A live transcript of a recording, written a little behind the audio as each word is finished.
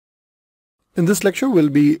In this lecture, we'll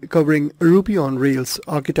be covering Ruby on Rails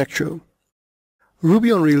architecture.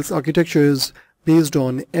 Ruby on Rails architecture is based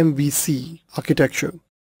on MVC architecture.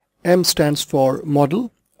 M stands for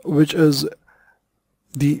model, which is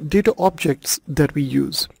the data objects that we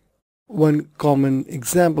use. One common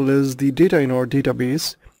example is the data in our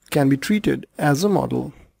database can be treated as a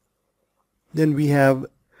model. Then we have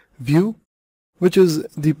view, which is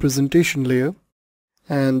the presentation layer,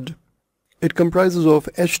 and it comprises of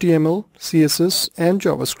HTML, CSS, and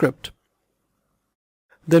JavaScript.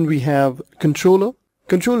 Then we have controller.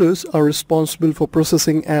 Controllers are responsible for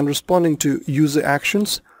processing and responding to user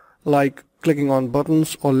actions like clicking on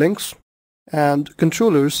buttons or links, and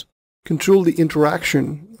controllers control the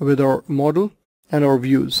interaction with our model and our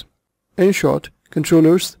views. In short,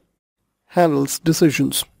 controllers handles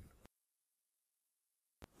decisions.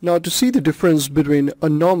 Now, to see the difference between a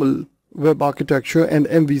normal web architecture and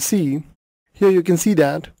MVC, here you can see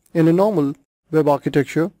that in a normal web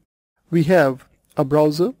architecture, we have a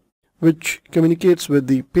browser which communicates with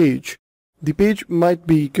the page. The page might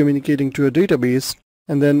be communicating to a database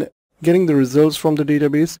and then getting the results from the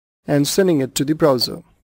database and sending it to the browser.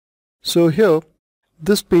 So here,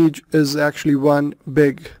 this page is actually one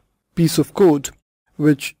big piece of code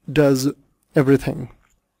which does everything.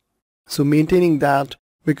 So maintaining that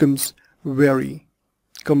becomes very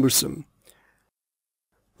cumbersome.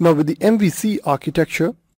 Now with the MVC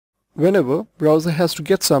architecture, whenever browser has to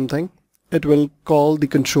get something, it will call the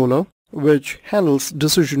controller, which handles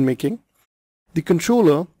decision making. The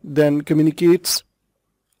controller then communicates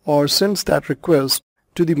or sends that request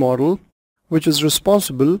to the model, which is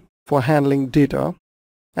responsible for handling data,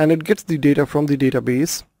 and it gets the data from the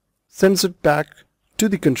database, sends it back to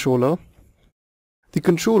the controller. The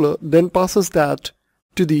controller then passes that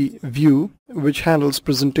to the view, which handles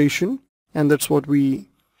presentation, and that's what we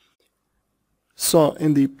saw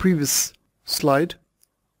in the previous slide.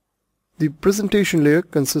 The presentation layer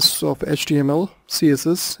consists of HTML,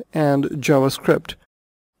 CSS, and JavaScript.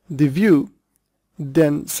 The view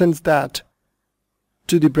then sends that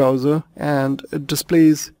to the browser and it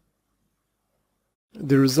displays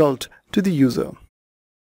the result to the user.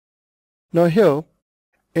 Now here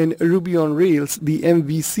in Ruby on Rails, the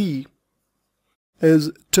MVC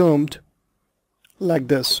is termed like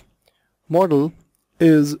this. Model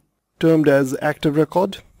is termed as active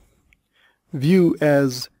record, view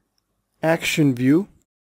as action view,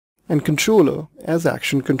 and controller as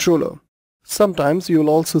action controller. Sometimes you'll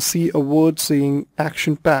also see a word saying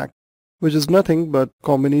action pack, which is nothing but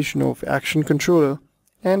combination of action controller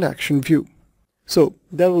and action view. So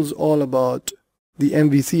that was all about the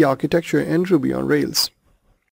MVC architecture in Ruby on Rails.